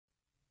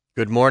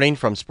Good morning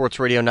from Sports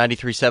Radio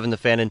 93.7 The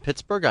Fan in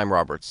Pittsburgh. I'm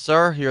Robert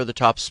Sir. Here are the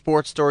top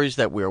sports stories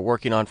that we are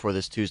working on for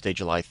this Tuesday,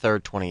 July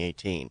 3rd,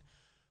 2018.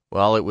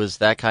 Well, it was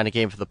that kind of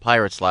game for the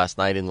Pirates last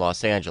night in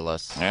Los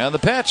Angeles. And the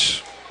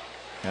pitch.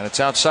 And it's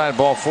outside,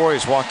 ball four.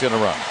 He's walked in a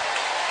run.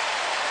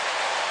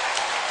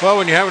 Well,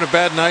 when you're having a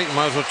bad night, you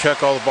might as well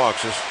check all the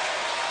boxes.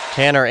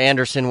 Tanner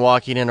Anderson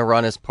walking in a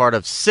run as part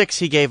of 6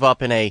 he gave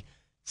up in a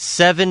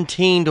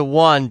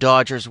 17-1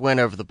 Dodgers win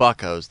over the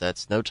Buccos.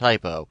 That's no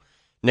typo.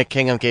 Nick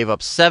Kingham gave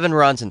up 7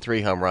 runs and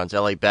 3 home runs.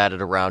 L.A.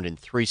 batted around in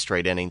 3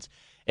 straight innings.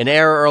 An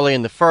error early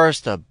in the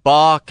first, a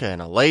balk,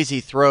 and a lazy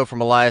throw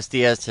from Elias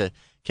Diaz to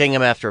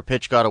Kingham after a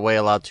pitch got away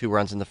allowed 2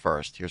 runs in the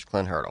first. Here's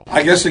Clint Hurdle.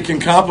 I guess it can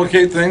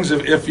complicate things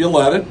if you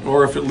let it,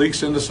 or if it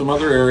leaks into some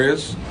other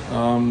areas.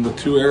 The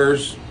 2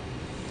 errors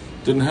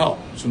didn't help.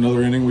 It's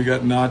another inning we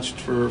got notched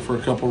for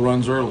a couple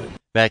runs early.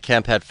 Matt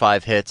Kemp had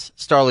 5 hits.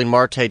 Starling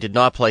Marte did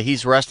not play.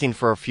 He's resting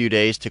for a few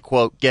days to,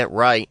 quote, get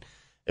right.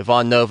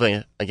 Ivan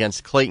Nova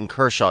against Clayton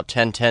Kershaw,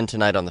 10-10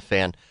 tonight on the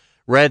Fan.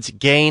 Reds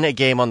gain a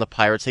game on the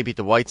Pirates. They beat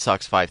the White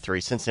Sox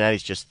 5-3.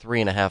 Cincinnati's just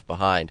 3.5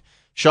 behind.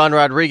 Sean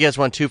Rodriguez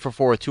went 2 for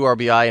 4 with 2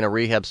 RBI and a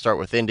rehab start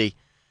with Indy.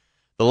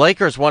 The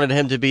Lakers wanted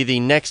him to be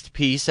the next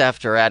piece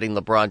after adding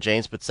LeBron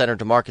James, but center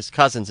DeMarcus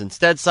Cousins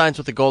instead signs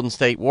with the Golden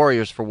State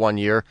Warriors for 1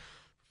 year,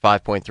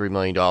 $5.3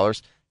 million.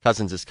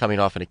 Cousins is coming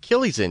off an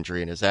Achilles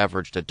injury and has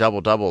averaged a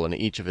double-double in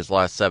each of his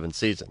last 7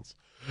 seasons.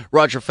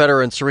 Roger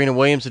Federer and Serena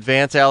Williams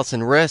advance.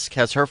 Allison Risk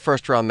has her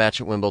first-round match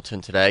at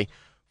Wimbledon today.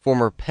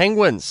 Former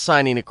Penguins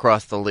signing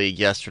across the league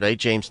yesterday.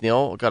 James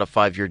Neal got a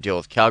 5-year deal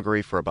with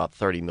Calgary for about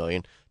 $30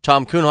 million.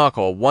 Tom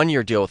Kuhnhackl, a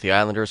 1-year deal with the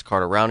Islanders.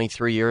 Carter Rowney,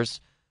 3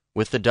 years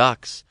with the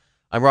Ducks.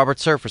 I'm Robert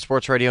Sir for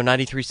Sports Radio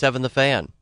 93.7 The Fan.